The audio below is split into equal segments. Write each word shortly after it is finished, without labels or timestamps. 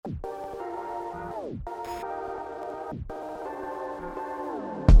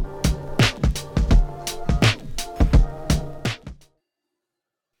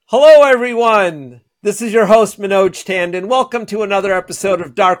Hello, everyone. This is your host, Manoj Tandon. Welcome to another episode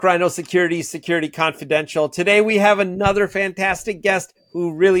of Dark Rhino Security Confidential. Today, we have another fantastic guest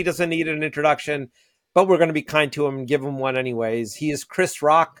who really doesn't need an introduction, but we're going to be kind to him and give him one anyways. He is Chris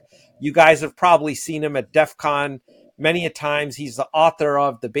Rock. You guys have probably seen him at DEF CON many a times. He's the author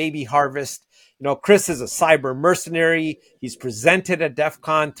of The Baby Harvest. You know, Chris is a cyber mercenary. He's presented at DEF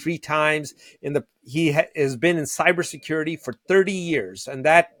CON 3 times. He has been in cybersecurity for 30 years, and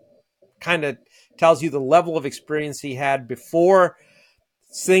that kind of tells you the level of experience he had before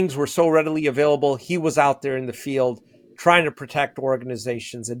things were so readily available. He was out there in the field trying to protect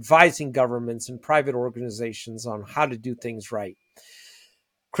organizations, advising governments and private organizations on how to do things right.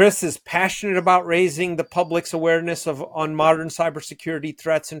 Chris is passionate about raising the public's awareness on modern cybersecurity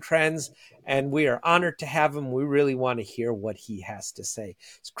threats and trends, and we are honored to have him. We really want to hear what he has to say.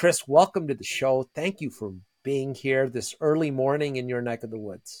 So Chris, welcome to the show. Thank you for being here this early morning in your neck of the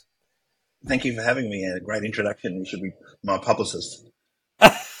woods. Thank you for having me. A great introduction. You should be my publicist.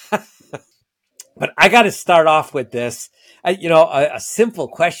 But I got to start off with this. A simple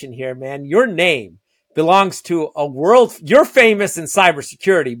question here, man. Your name belongs to you're famous in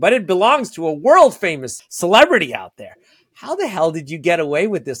cybersecurity, but it belongs to a world famous celebrity out there. How the hell did you get away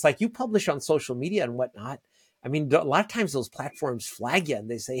with this? Like, you publish on social media and whatnot. I mean, a lot of times those platforms flag you and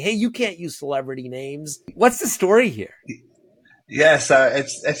they say, hey, you can't use celebrity names. What's the story here? Yeah, so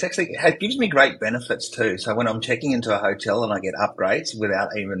it gives me great benefits too. So when I'm checking into a hotel and I get upgrades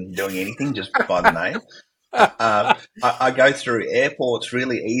without even doing anything, just by the name, I go through airports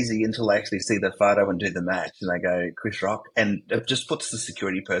really easy until I actually see the photo and do the match, and I go Chris Rock, and it just puts the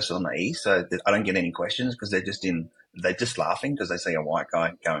security person on the E, so that I don't get any questions because they're just laughing because they see a white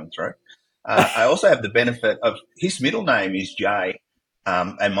guy going through. I also have the benefit of his middle name is Jay,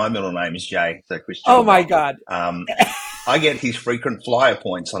 and my middle name is Jay, so Chris. Oh my God. I get his frequent flyer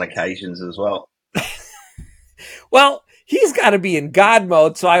points on occasions as well. Well, he's got to be in God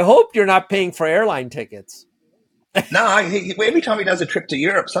mode, so I hope you're not paying for airline tickets. No, every time he does a trip to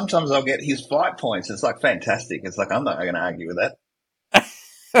Europe, sometimes I'll get his flight points. It's like fantastic. It's like, I'm not going to argue with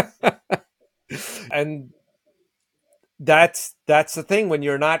that. And that's the thing when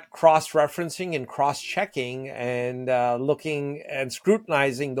you're not cross-referencing and cross-checking and looking and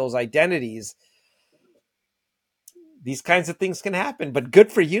scrutinizing those identities. These kinds of things can happen, but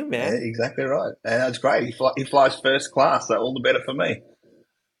good for you, man. Yeah, exactly right. And that's great. He flies first class, so all the better for me.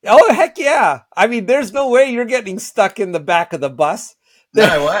 Oh, heck yeah. I mean, there's no way you're getting stuck in the back of the bus.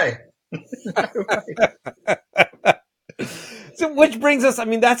 No way. No way. So, which brings us, I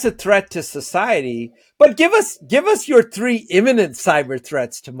mean, that's a threat to society, but give us your 3 imminent cyber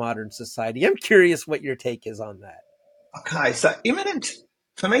threats to modern society. I'm curious what your take is on that. Okay, so imminent.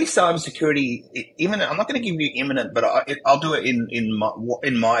 For me, cybersecurity, imminent. I'm not going to give you imminent, but I'll do it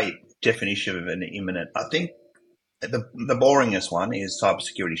in my definition of an imminent. I think the boringest one is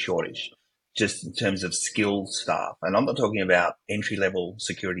cybersecurity shortage, just in terms of skilled staff. And I'm not talking about entry level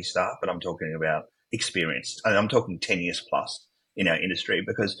security staff, but I'm talking about experienced. And I'm talking 10 years plus in our industry,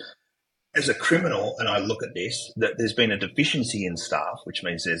 because as a criminal, and I look at this, that there's been a deficiency in staff, which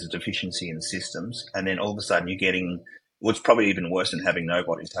means there's a deficiency in systems, and then all of a sudden you're getting what's probably even worse than having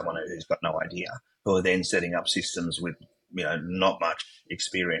nobody, someone who's got no idea, who are then setting up systems with, not much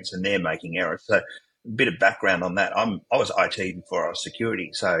experience, and they're making errors. So a bit of background on that. I was IT before I was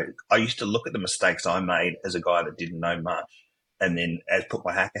security. So I used to look at the mistakes I made as a guy that didn't know much, and then put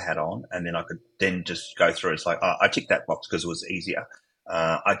my hacker hat on, and then I could then just go through. It's like, I ticked that box because it was easier.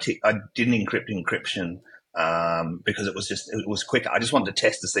 I didn't encrypt encryption because it was quicker. I just wanted to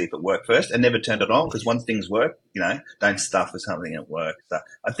test to see if it worked first, and never turned it on, because once things work, don't stuff with something that works. So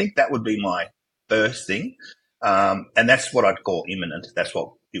I think that would be my first thing. And that's what I'd call imminent. That's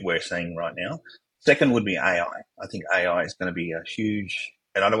what we're seeing right now. Second would be AI. I think AI is going to be a huge,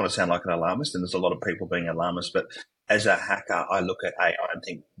 and I don't want to sound like an alarmist, and there's a lot of people being alarmist, but as a hacker, I look at AI and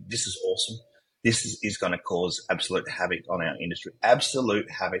think, this is awesome. This is going to cause absolute havoc on our industry,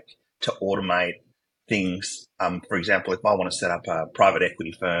 absolute havoc to automate things. For example, if I want to set up a private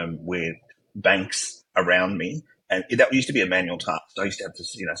equity firm with banks around me, and that used to be a manual task. I used to have to,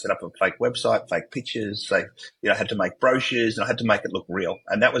 set up a fake website, fake pictures, I had to make brochures, and I had to make it look real.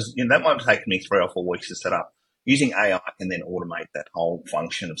 And that was, that might have taken me 3 or 4 weeks to set up. Using AI, I can then automate that whole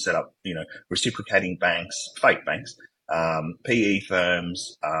function of set up, reciprocating banks, fake banks, PE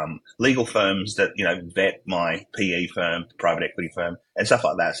firms, legal firms that, vet my PE firm, private equity firm, and stuff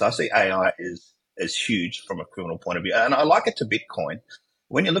like that. So I see AI is huge from a criminal point of view. And I like it to Bitcoin.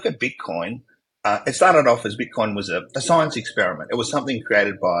 When you look at Bitcoin, it started off as Bitcoin was a science experiment. It was something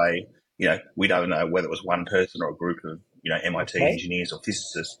created by, we don't know whether it was one person or a group of, MIT Okay. engineers or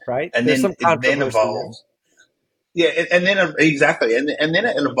physicists. Right. And There's then some it then controversy there. evolved. Yeah, and then exactly, and then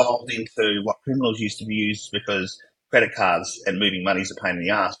it evolved into what criminals used to be used because credit cards and moving money is a pain in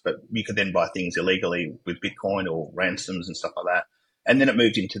the ass, but you could then buy things illegally with Bitcoin or ransoms and stuff like that. And then it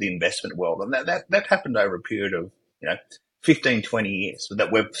moved into the investment world, and that happened over a period of 15, 20 years. So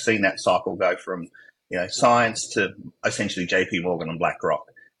that we've seen that cycle go from science to essentially J.P. Morgan and BlackRock,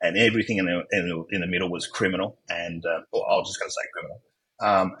 and everything in the middle was criminal, and well, I was just going to say criminal.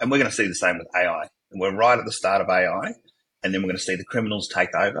 And we're going to see the same with AI. And we're right at the start of AI, and then we're going to see the criminals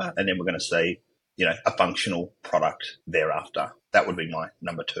take over, and then we're going to see, a functional product thereafter. That would be my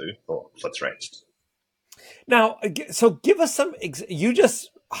number two for threats. Now, so give us some. You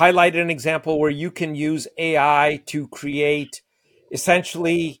just highlighted an example where you can use AI to create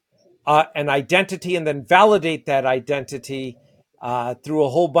essentially an identity and then validate that identity through a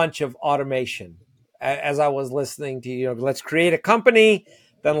whole bunch of automation. As I was listening to let's create a company,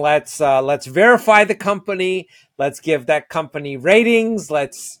 then let's verify the company, let's give that company ratings,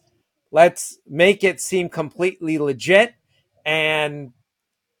 let's make it seem completely legit, and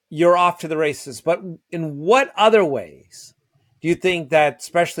you're off to the races. But in what other ways do you think that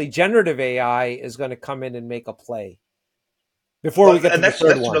especially generative AI is going to come in and make a play before we Well, get to and the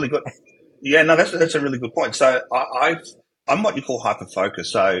third that's one? really good. Yeah, no, that's a really good point. So I'm what you call hyper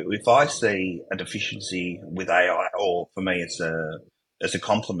focused. So if I see a deficiency with AI, or for me it's a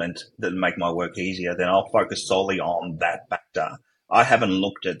compliment that make my work easier, then I'll focus solely on that factor. I haven't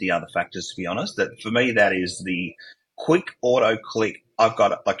looked at the other factors, to be honest. That for me, that is the quick auto click. I've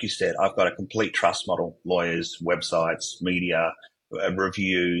got, like you said, I've got a complete trust model: lawyers, websites, media,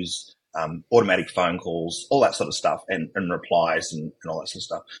 reviews, automatic phone calls, all that sort of stuff, and replies and all that sort of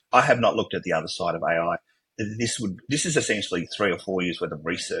stuff. I have not looked at the other side of AI. This is essentially 3 or 4 years worth of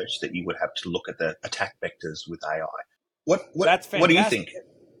research that you would have to look at the attack vectors with AI. That's What do you think? fantastic.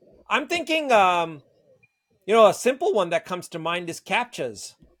 I'm thinking, a simple one that comes to mind is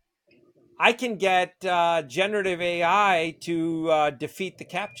CAPTCHAs. I can get generative AI to defeat the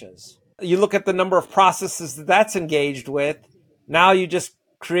CAPTCHAs. You look at the number of processes that's engaged with. Now you just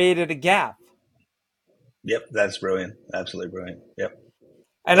created a gap. Yep, that's brilliant. Absolutely brilliant. Yep,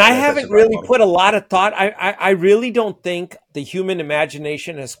 And I that's a haven't great really model. put a lot of thought. I really don't think the human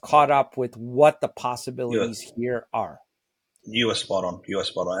imagination has caught up with what the You're possibilities here are. You are spot on. You are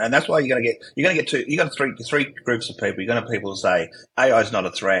spot on, and that's why you're going to get two. You got three groups of people. You're going to have people who say AI is not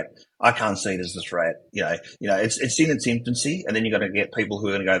a threat. I can't see it as a threat. It's in its infancy, and then you're going to get people who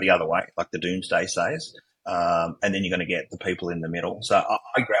are going to go the other way, like the doomsday says, and then you're going to get the people in the middle. So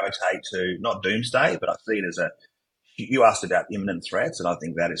I gravitate to not doomsday, but I see it as a. You asked about imminent threats, and I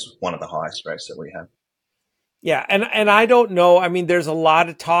think that is one of the highest threats that we have. Yeah, and I don't know. I mean, there's a lot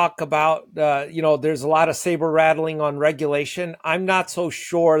of talk about there's a lot of saber rattling on regulation. I'm not so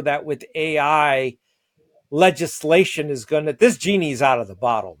sure that with AI legislation is going to. This genie's out of the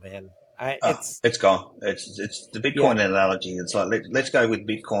bottle, man. Oh, It's it's gone. It's the yeah, Bitcoin analogy. It's like let's go with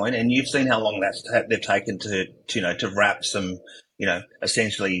Bitcoin, and you've seen how long they've taken to wrap some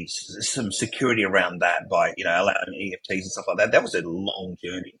essentially some security around that by allowing EFTs and stuff like that. That was a long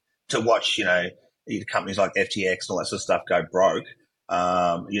journey to watch companies like FTX and all that sort of stuff go broke.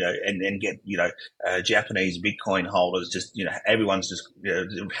 And get Japanese Bitcoin holders just everyone's just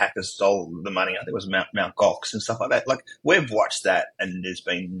hackers stole the money. I think it was Mount Gox and stuff like that. Like we've watched that, and there's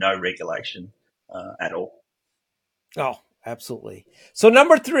been no regulation at all. oh, absolutely. So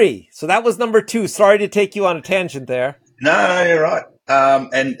number three. So that was number two. Sorry to take you on a tangent there. No, you're right.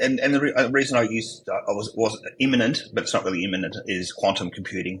 And the reason I used I was imminent, but it's not really imminent, is quantum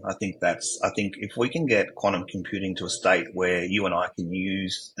computing. I think if we can get quantum computing to a state where you and I can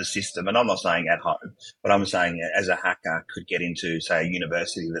use the system, and I'm not saying at home, but I'm saying as a hacker could get into, say, a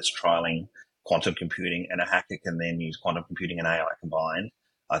university that's trialing quantum computing, and a hacker can then use quantum computing and AI combined.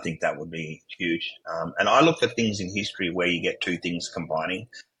 I think that would be huge. And I look for things in history where you get two things combining,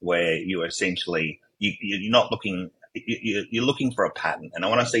 where you essentially you're not looking you're looking for a pattern. And I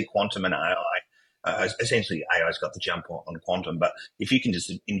want to see quantum and AI. Essentially, AI's got the jump on quantum, but if you can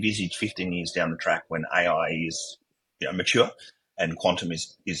just envisage 15 years down the track when AI is mature and quantum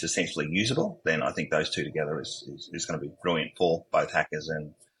is essentially usable, then I think those two together is going to be brilliant for both hackers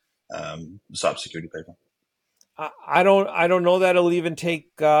and cybersecurity people. I don't know that it'll even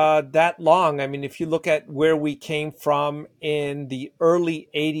take that long. I mean, if you look at where we came from in the early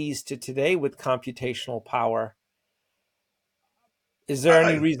 '80s to today with computational power, is there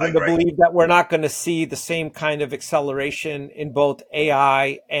any I reason to agree. believe that we're not going to see the same kind of acceleration in both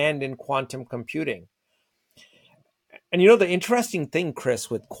AI and in quantum computing? And you know, the interesting thing, Chris,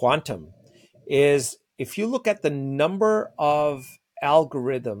 with quantum is if you look at the number of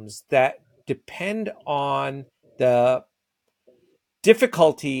algorithms that depend on the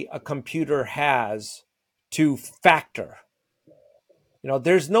difficulty a computer has to factor, you know,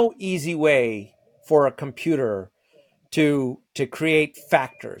 there's no easy way for a computer to create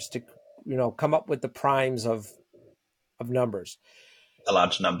factors, to, you know, come up with the primes of numbers. A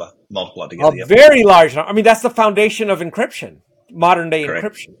large number multiplied A together. Yep. very large number. I mean, that's the foundation of encryption, modern day Correct.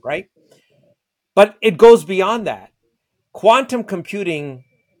 encryption, right? But it goes beyond that. Quantum computing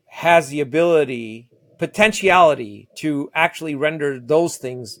has the ability, potentiality to actually render those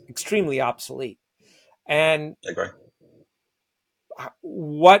things extremely obsolete. And Agree.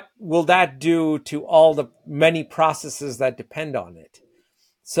 what will that do to all the many processes that depend on it?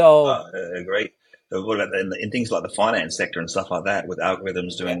 So, Agree. What about in things like the finance sector and stuff like that, with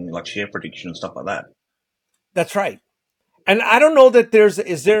algorithms yeah, doing like share prediction and stuff like that? that's right. And I don't know that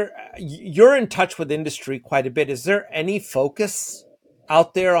is there, you're in touch with industry quite a bit. Is there any focus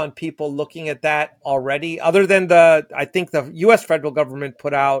out there on people looking at that already, other than I think the US federal government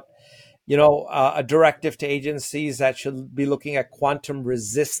put out, you know, a directive to agencies that should be looking at quantum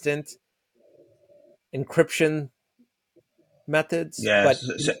resistant encryption methods. Yeah. But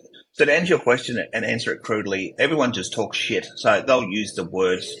So to answer your question and answer it crudely, everyone just talks shit. So they'll use the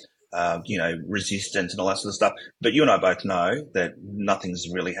words, resistance and all that sort of stuff. But you and I both know that nothing's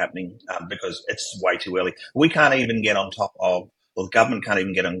really happening because it's way too early. We can't even get on top of, well, the government can't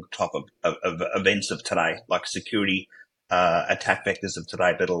even get on top of events of today, like security attack vectors of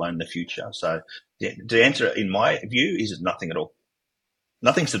today, let alone the future. So the answer, in my view, is nothing at all.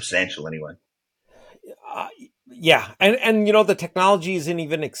 Nothing substantial, anyway. uh, yeah, and you know, the technology isn't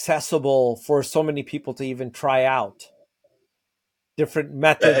even accessible for so many people to even try out different I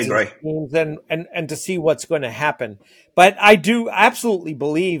methods and agree. schemes, and to see what's going to happen. But I do absolutely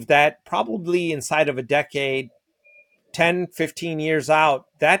believe that probably inside of a decade, 10, 15 years out,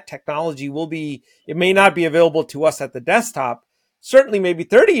 that technology will be, it may not be available to us at the desktop. Certainly, maybe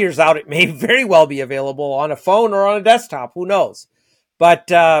 30 years out, it may very well be available on a phone or on a desktop. Who knows?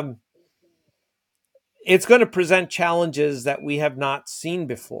 But it's going to present challenges that we have not seen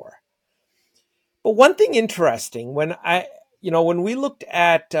before. But one thing interesting, when we looked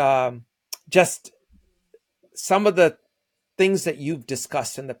at just some of the things that you've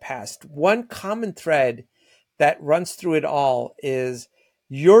discussed in the past, one common thread that runs through it all is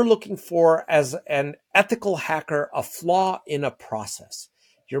you're looking for, as an ethical hacker, a flaw in a process.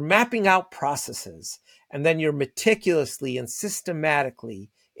 You're mapping out processes, and then you're meticulously and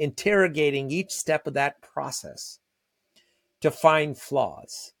systematically interrogating each step of that process to find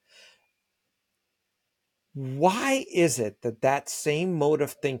flaws. Why is it that that same mode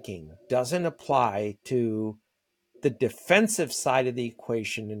of thinking doesn't apply to the defensive side of the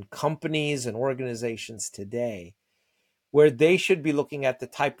equation in companies and organizations today, where they should be looking at the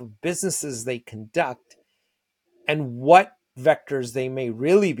type of businesses they conduct and what vectors they may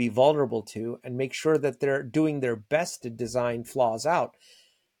really be vulnerable to, and make sure that they're doing their best to design flaws out?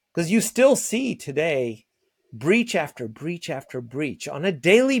 Because you still see today breach after breach after breach on a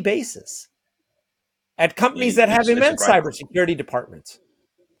daily basis at companies that have It's a immense great cybersecurity departments.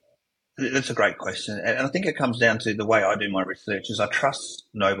 That's a great question, and I think it comes down to the way I do my research. Is I trust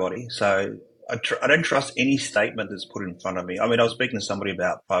nobody, so I don't trust any statement that's put in front of me. I mean, I was speaking to somebody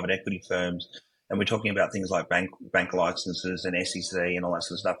about private equity firms, and we're talking about things like bank licenses and SEC and all that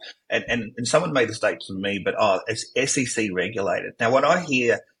sort of stuff. And someone made the statement to me, but it's SEC regulated. Now, when I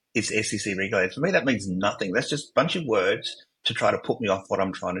hear it's SEC regulated, for me that means nothing. That's just a bunch of words to try to put me off what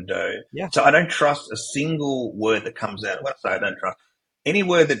I'm trying to do. Yeah. So I don't trust a single word that comes out. When I say I don't trust, any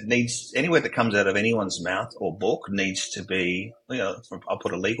word that comes out of anyone's mouth or book needs to be, I'll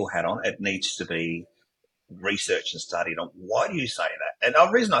put a legal hat on. It needs to be researched and studied on. Why do you say that? And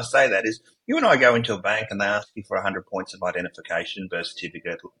the reason I say that is you and I go into a bank and they ask you for 100 points of identification, birth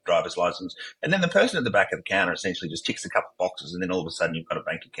certificate, driver's license, and then the person at the back of the counter essentially just ticks a couple of boxes, and then all of a sudden you've got a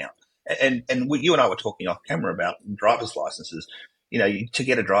bank account. And you and I were talking off camera about driver's licenses. To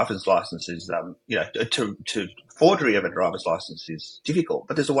get a driver's license is, to forgery of a driver's license is difficult,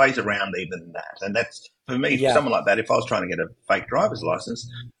 but there's ways around even that. And that's, for me, for Yeah. someone like that, if I was trying to get a fake driver's license,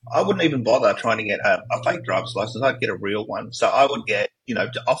 I wouldn't even bother trying to get a fake driver's license. I'd get a real one. So I would get,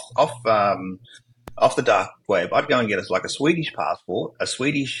 off the dark web, I'd go and get a Swedish passport, a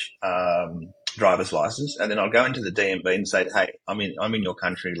Swedish driver's license, and then I'd go into the DMV and say, "Hey, I'm in your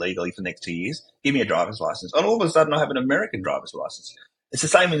country legally for the next 2 years. Give me a driver's license." And all of a sudden, I have an American driver's license. It's the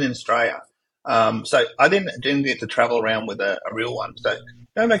same in Australia. So I then didn't get to travel around with a real one. So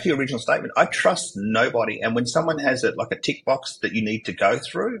Going back to your original statement, I trust nobody. And when someone has it like a tick box that you need to go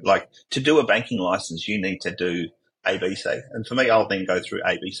through, like to do a banking license, you need to do ABC. And for me, I'll then go through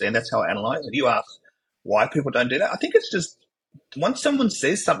ABC, and that's how I analyze it. You ask why people don't do that. I think it's just once someone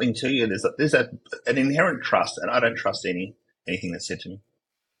says something to you, an inherent trust, and I don't trust anything that's said to me.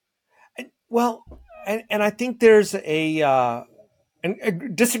 Well, and I think there's and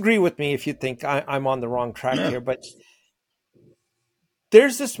disagree with me if you think I'm on the wrong track Yeah. here, but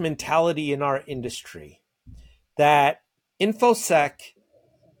there's this mentality in our industry that InfoSec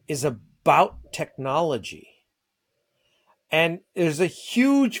is about technology. And there's a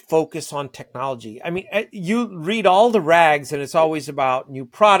huge focus on technology. I mean, you read all the rags and it's always about new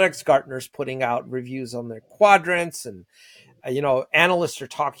products. Gartner's putting out reviews on their quadrants, and, analysts are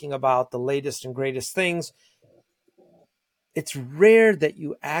talking about the latest and greatest things. It's rare that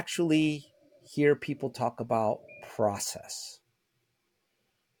you actually hear people talk about process,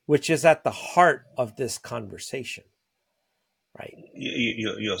 which is at the heart of this conversation, right?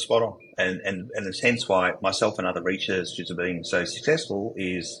 You're spot on, and it's hence why myself and other researchers are being so successful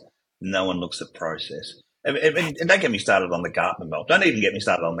is no one looks at process. And don't get me started on the Gartner model. Don't even get me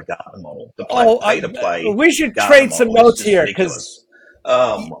started on the Gartner model. The pay to play We should Gartner trade some model is notes just here because ridiculous.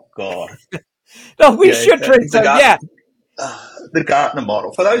 Oh my god! no, we Yeah, should trade some. Yeah, the Gartner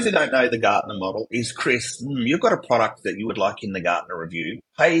model. For those who don't know, the Gartner model is, Chris, you've got a product that you would like in the Gartner review.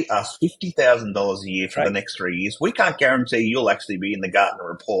 Pay us $50,000 a year for the next 3 years. We can't guarantee you'll actually be in the Gartner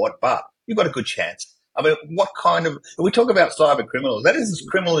report, but you've got a good chance. I mean, we talk about cyber criminals. That is as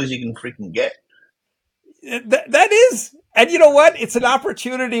criminal as you can freaking get. that is. And you know what? It's an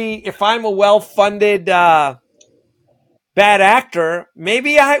opportunity. If I'm a well-funded bad actor,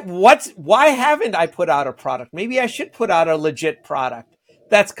 why haven't I put out a product? Maybe I should put out a legit product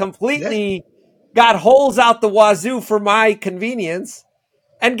that's completely got holes out the wazoo for my convenience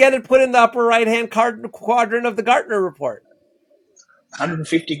and get it put in the upper right-hand quadrant of the Gartner report.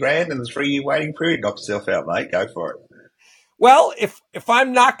 150 grand and the 3 year waiting period. Knock yourself out, mate. Go for it. Well, if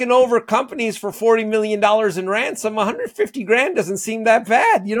I'm knocking over companies for $40 million in ransom, 150 grand doesn't seem that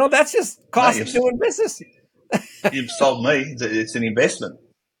bad. That's just cost of doing business. You've sold me. It's an investment.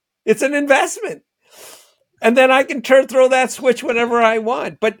 It's an investment. And then I can throw that switch whenever I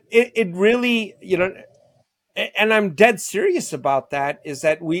want. But it really, and I'm dead serious about that, is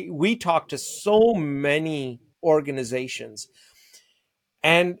that we talk to so many organizations.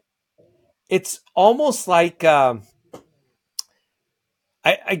 And it's almost like,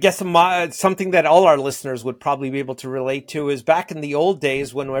 I guess something that all our listeners would probably be able to relate to is back in the old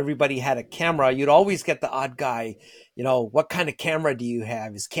days when everybody had a camera, you'd always get the odd guy, what kind of camera do you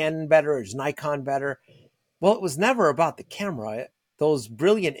have? Is Canon better? Is Nikon better? Well, it was never about the camera. Those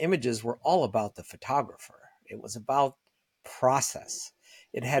brilliant images were all about the photographer. It was about process.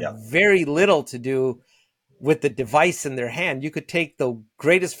 It had very little to do with the device in their hand. You could take the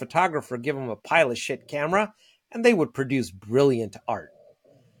greatest photographer, give them a pile of shit camera, and they would produce brilliant art.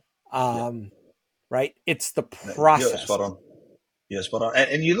 Right? It's the process. You're spot on. Yeah, spot on.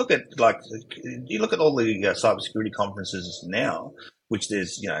 And you look at all the cybersecurity conferences now, which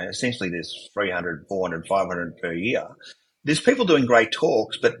there's essentially there's 300, 400, 500 per year. There's people doing great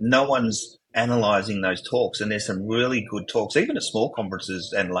talks, but no one's analyzing those talks. And there's some really good talks, even at small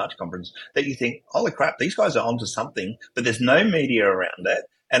conferences and large conferences, that you think, holy crap, these guys are onto something. But there's no media around it,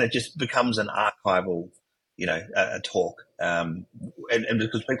 and it just becomes an archival, a talk. And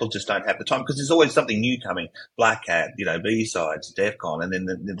because people just don't have the time, because there's always something new coming. Black Hat, B-Sides, DEF CON, and then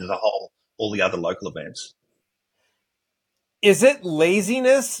there's all the other local events. Is it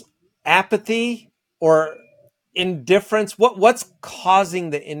laziness, apathy, or indifference? What's causing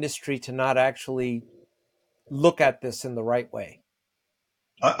the industry to not actually look at this in the right way?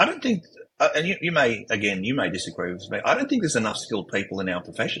 I don't think, and you may disagree with me. I don't think there's enough skilled people in our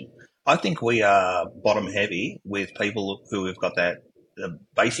profession. I think we are bottom heavy with people who have got that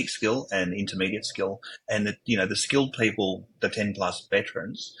basic skill and intermediate skill, and the skilled people, the 10 plus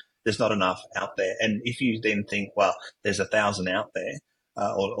veterans, there's not enough out there. And if you then think, well, there's 1,000 out there,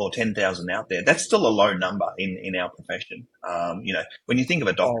 or 10,000 out there, that's still a low number in our profession. When you think of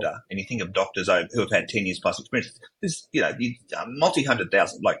a doctor and you think of doctors who have had 10 years plus experience, there's, multi-hundred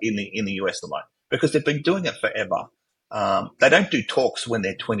thousand, like in the US alone, because they've been doing it forever. They don't do talks when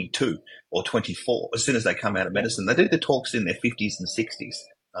they're 22 or 24 as soon as they come out of medicine. They do the talks in their 50s and 60s.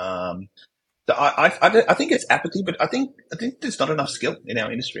 So I think it's apathy, but I think there's not enough skill in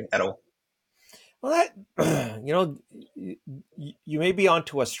our industry at all. Well, that, you may be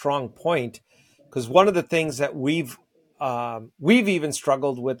onto a strong point, because one of the things that we've even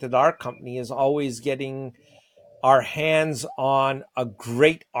struggled with at our company is always getting our hands on a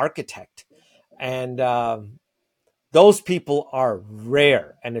great architect. And those people are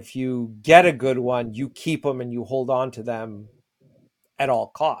rare. And if you get a good one, you keep them and you hold on to them at all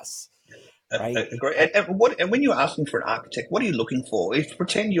costs, right? Great. And when you're asking for an architect, what are you looking for? If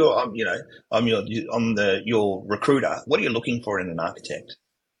pretend you're, your recruiter, what are you looking for in an architect?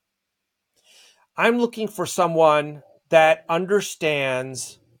 I'm looking for someone that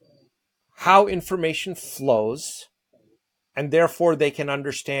understands how information flows, and therefore they can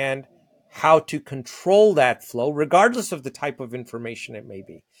understand how to control that flow, regardless of the type of information it may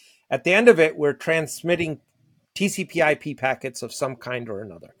be. At the end of it, we're transmitting TCP/IP packets of some kind or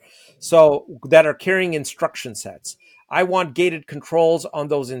another, so that are carrying instruction sets. I want gated controls on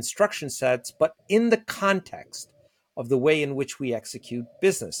those instruction sets, but in the context of the way in which we execute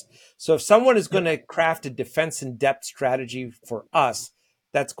business. So if someone is going Yep. to craft a defense in depth strategy for us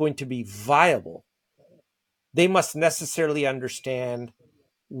that's going to be viable, they must necessarily understand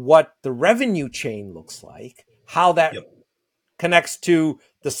what the revenue chain looks like, how that Yep. connects to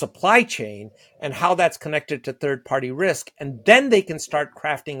the supply chain, and how that's connected to third party risk. And then they can start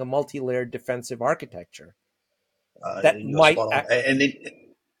crafting a multi layered defensive architecture that You're might spot on. act. And then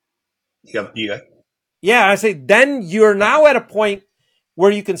you go. Yeah, I say then you're now at a point where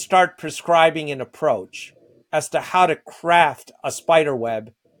you can start prescribing an approach as to how to craft a spider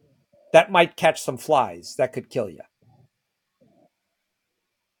web that might catch some flies that could kill you.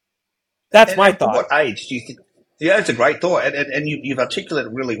 That's my And thought. what age do you think? Yeah, it's a great thought, and you've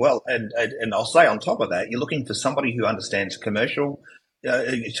articulated it really well. And I'll say on top of that, you're looking for somebody who understands commercial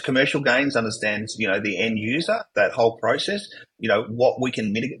gains, understands the end user, that whole process. What we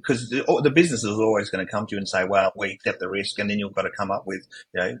can mitigate, because the business is always going to come to you and say, "Well, we accept the risk," and then you've got to come up with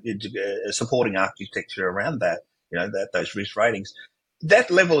a supporting architecture around that. Those risk ratings. That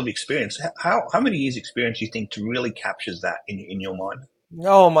level of experience, how many years experience do you think to really captures that in your mind?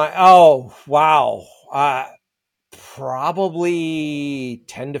 Oh wow. Probably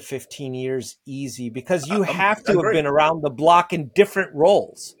 10 to 15 years easy, because you have to have Agree. been around the block in different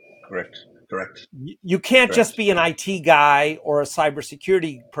roles. Correct. Correct. You can't just Correct. be an IT guy or a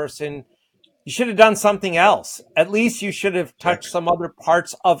cybersecurity person. You should have done something else. At least you should have touched Correct. some other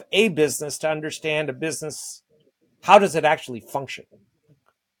parts of a business to understand a business. How does it actually function?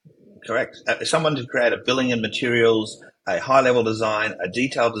 Correct. Someone to create a billing and materials, a high level design, a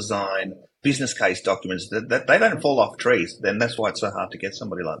detailed design, business case documents that they don't fall off trees. Then that's why it's so hard to get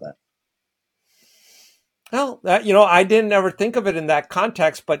somebody like that. Well, I didn't ever think of it in that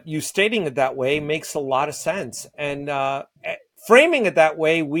context, but you stating it that way makes a lot of sense. And framing it that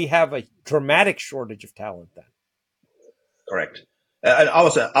way, we have a dramatic shortage of talent then. Correct. And I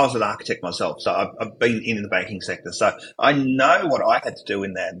was an architect myself, so I've been in the banking sector, so I know what I had to do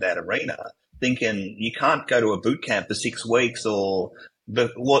in that arena. Thinking you can't go to a boot camp for 6 weeks, or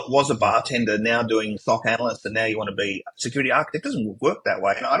what was a bartender now doing SOC analyst, and now you want to be a security architect. It doesn't work that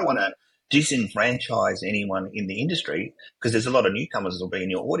way, and I don't want to disenfranchise anyone in the industry, because there's a lot of newcomers that will be in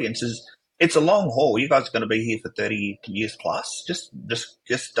your audiences. It's a long haul. You guys are going to be here for 30 years plus. Just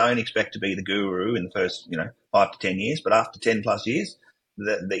don't expect to be the guru in the first, 5 to 10 years, but after 10 plus years,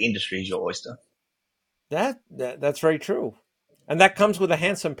 the industry is your oyster. That's very true. And that comes with a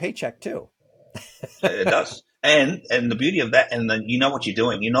handsome paycheck too. It does. And the beauty of that, and then you know what you're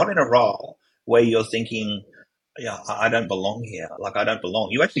doing. You're not in a role where you're thinking, yeah, I don't belong here. Like, I don't belong.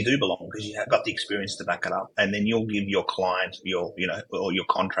 You actually do belong, because you have got the experience to back it up. And then you'll give your client or your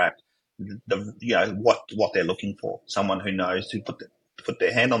contract what they're looking for. Someone who knows, who put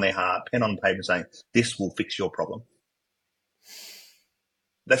their hand on their heart, pen on paper, saying, this will fix your problem.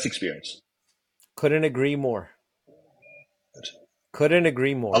 That's experience. Couldn't agree more. Couldn't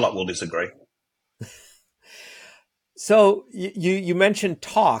agree A more. lot will disagree. So you mentioned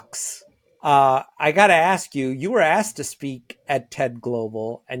talks. I got to ask you, you were asked to speak at TED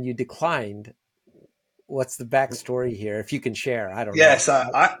Global and you declined. What's the backstory here? If you can share, I don't Yeah, know. so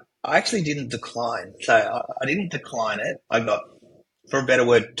I actually didn't decline. So I didn't decline it. I got, for a better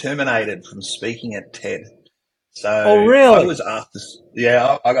word, terminated from speaking at TED. Oh, So I really? was asked this.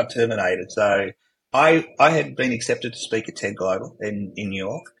 Yeah, I got terminated. So I had been accepted to speak at TED Global in New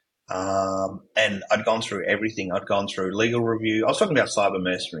York. And I'd gone through everything. I'd gone through legal review. I was talking about cyber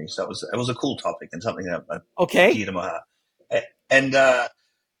mercenaries. So it was a cool topic and something that dear Okay. to my heart. And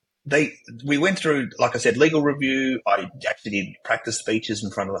we went through, like I said, legal review. I actually did practice speeches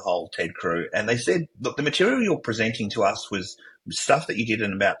in front of the whole TED crew, and they said, look, the material you're presenting to us was stuff that you did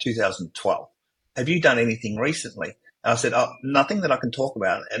in about 2012. Have you done anything recently? And I said, oh, nothing that I can talk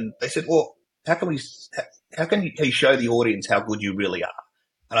about. And they said, well, how can you show the audience how good you really are?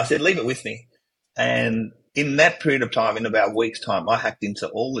 And I said, leave it with me. And in that period of time, in about a week's time, I hacked into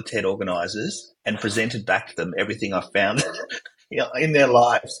all the TED organizers and presented back to them everything I found in their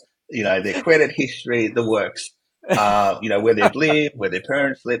lives, their credit history, the works, where they'd lived, where their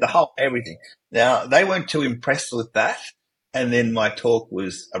parents lived, the whole everything. Now, they weren't too impressed with that. And then my talk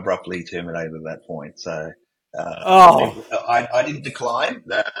was abruptly terminated at that point. So, Oh, I didn't decline.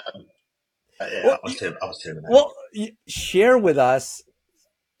 well, I was terminated. well, share with us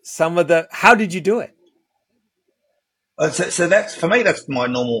some of how did you do it? So that's for me. That's my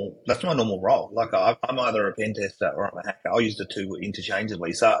normal. That's my normal role. Like I'm either a pen tester or I'm a hacker. I use the two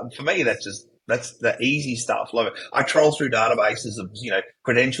interchangeably. So for me, that's the easy stuff. Like I troll through databases of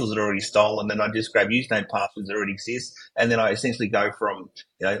credentials that are already stolen, then I just grab username passwords that already exist, and then I essentially go from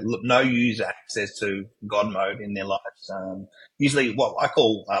no user access to God mode in their lives. Usually, what I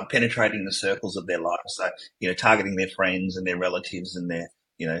call penetrating the circles of their lives. So targeting their friends and their relatives and their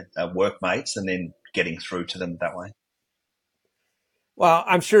workmates, and then getting through to them that way. Well,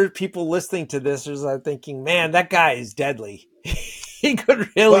 I'm sure people listening to this are thinking, man, that guy is deadly. He could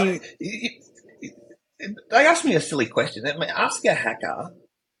really. Well, they asked me a silly question. I mean, ask a hacker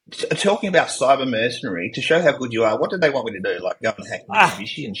talking about cyber mercenary to show how good you are. What did they want me to do? Like go and hack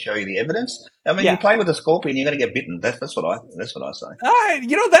Mitsubishi and show you the evidence? I mean, Yeah. You play with a scorpion, you're going to get bitten. That's what I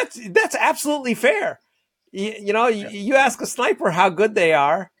say. That's absolutely fair. You ask a sniper how good they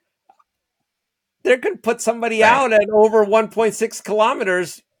are. They can put somebody out at over 1.6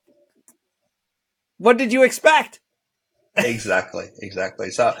 kilometers. What did you expect? Exactly.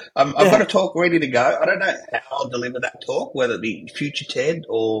 So I've got a talk ready to go. I don't know how I'll deliver that talk, whether it be future TED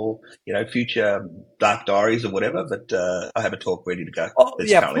or future Dark Diaries or whatever. But I have a talk ready to go. Oh,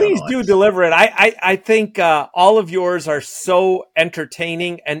 yeah, please do deliver it. I think all of yours are so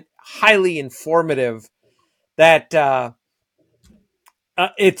entertaining and highly informative that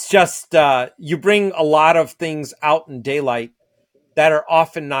it's just you bring a lot of things out in daylight that are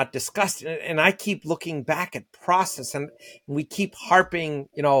often not discussed. And I keep looking back at process, and we keep harping,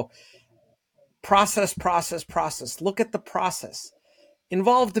 process. Look at the process.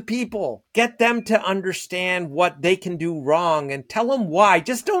 Involve the people. Get them to understand what they can do wrong and tell them why.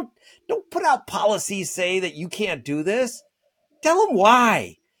 Just don't put out policies say that you can't do this. Tell them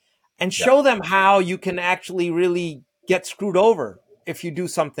why and show them how you can actually really get screwed over if you do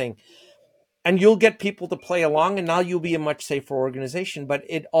something. And you'll get people to play along, and now you'll be a much safer organization. But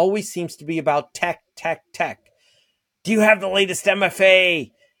it always seems to be about tech. Do you have the latest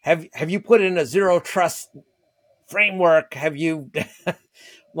MFA? Have you put in a zero trust framework? Have you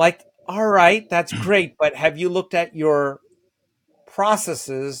like, all right, that's great, but have you looked at your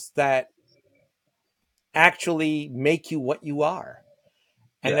processes that actually make you what you are?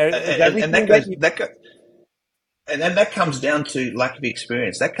 And And then that comes down to lack of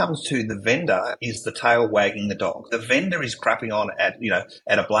experience. That comes to the vendor is the tail wagging the dog. The vendor is crapping on at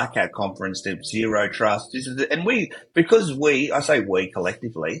a black hat conference, to zero trust. And I say we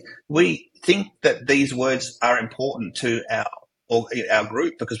collectively, we think that these words are important to our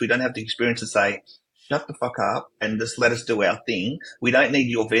group because we don't have the experience to say, shut the fuck up and just let us do our thing. We don't need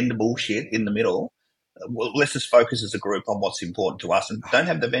your vendor bullshit in the middle. Well, let's just focus as a group on what's important to us and don't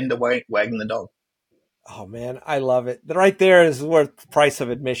have the vendor wagging the dog. Oh man, I love it. Right there is worth the price of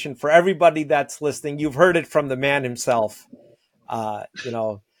admission for everybody that's listening. You've heard it from the man himself.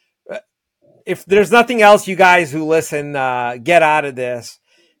 If there's nothing else, you guys who listen, get out of this.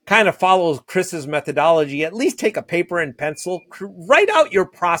 Kind of follow Chris's methodology. At least take a paper and pencil, write out your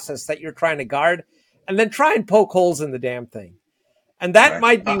process that you're trying to guard, and then try and poke holes in the damn thing. And that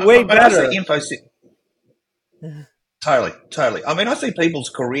might be way better. Totally. I mean, I see people's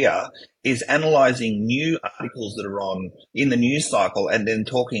career is analysing new articles that are in the news cycle and then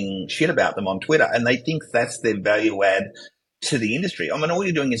talking shit about them on Twitter, and they think that's their value add to the industry. I mean, all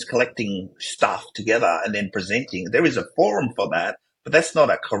you're doing is collecting stuff together and then presenting. There is a forum for that, but that's not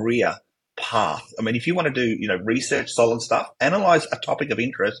a career path. I mean, if you want to do, research solid stuff, analyze a topic of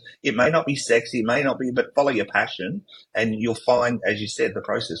interest. It may not be sexy, it may not be, but follow your passion and you'll find, as you said, the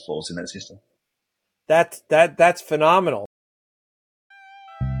process flaws in that system. That's phenomenal.